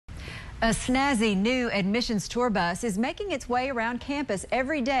A snazzy new admissions tour bus is making its way around campus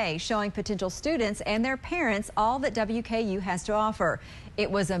every day, showing potential students and their parents all that WKU has to offer.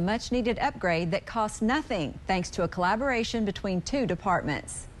 It was a much-needed upgrade that cost nothing, thanks to a collaboration between two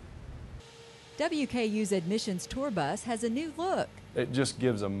departments. WKU's admissions tour bus has a new look. It just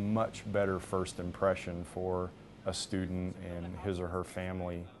gives a much better first impression for a student and his or her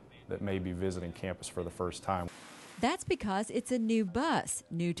family that may be visiting campus for the first time. That's because it's a new bus,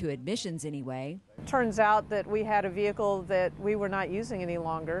 new to admissions anyway. Turns out that we had a vehicle that we were not using any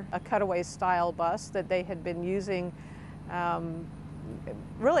longer, a cutaway style bus that they had been using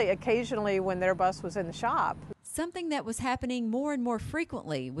really occasionally when their bus was in the shop. Something that was happening more and more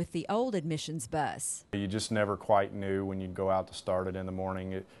frequently with the old admissions bus. You just never quite knew when you'd go out to start it in the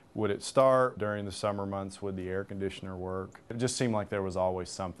morning. Would it start during the summer months? Would the air conditioner work? It just seemed like there was always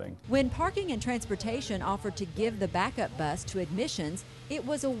something. When Parking and Transportation offered to give the backup bus to admissions, it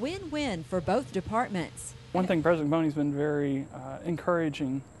was a win-win for both departments. One thing President Boney's been very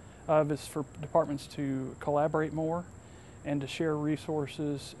encouraging of is for departments to collaborate more and to share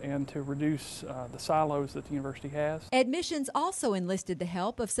resources and to reduce the silos that the university has. Admissions also enlisted the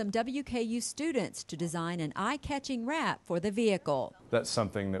help of some WKU students to design an eye-catching wrap for the vehicle. That's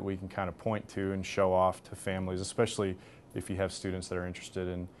something that we can kind of point to and show off to families, especially if you have students that are interested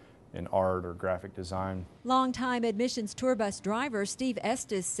in art or graphic design. Longtime admissions tour bus driver Steve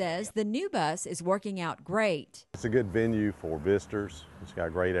Estes says the new bus is working out great. It's a good venue for visitors. It's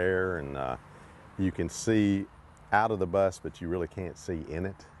got great air, and you can see out of the bus, but you really can't see in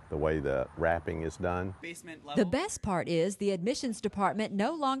it the way the wrapping is done. The best part is the admissions department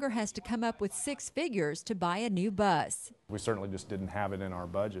no longer has to come up with six figures to buy a new bus. We certainly just didn't have it in our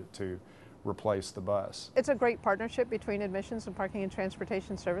budget to replace the bus. It's a great partnership between admissions and parking and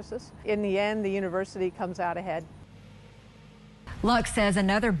transportation services. In the end, the university comes out ahead. Lux says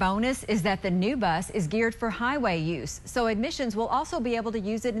another bonus is that the new bus is geared for highway use, so admissions will also be able to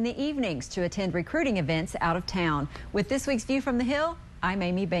use it in the evenings to attend recruiting events out of town. With this week's View from the Hill, I'm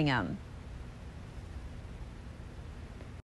Amy Bingham.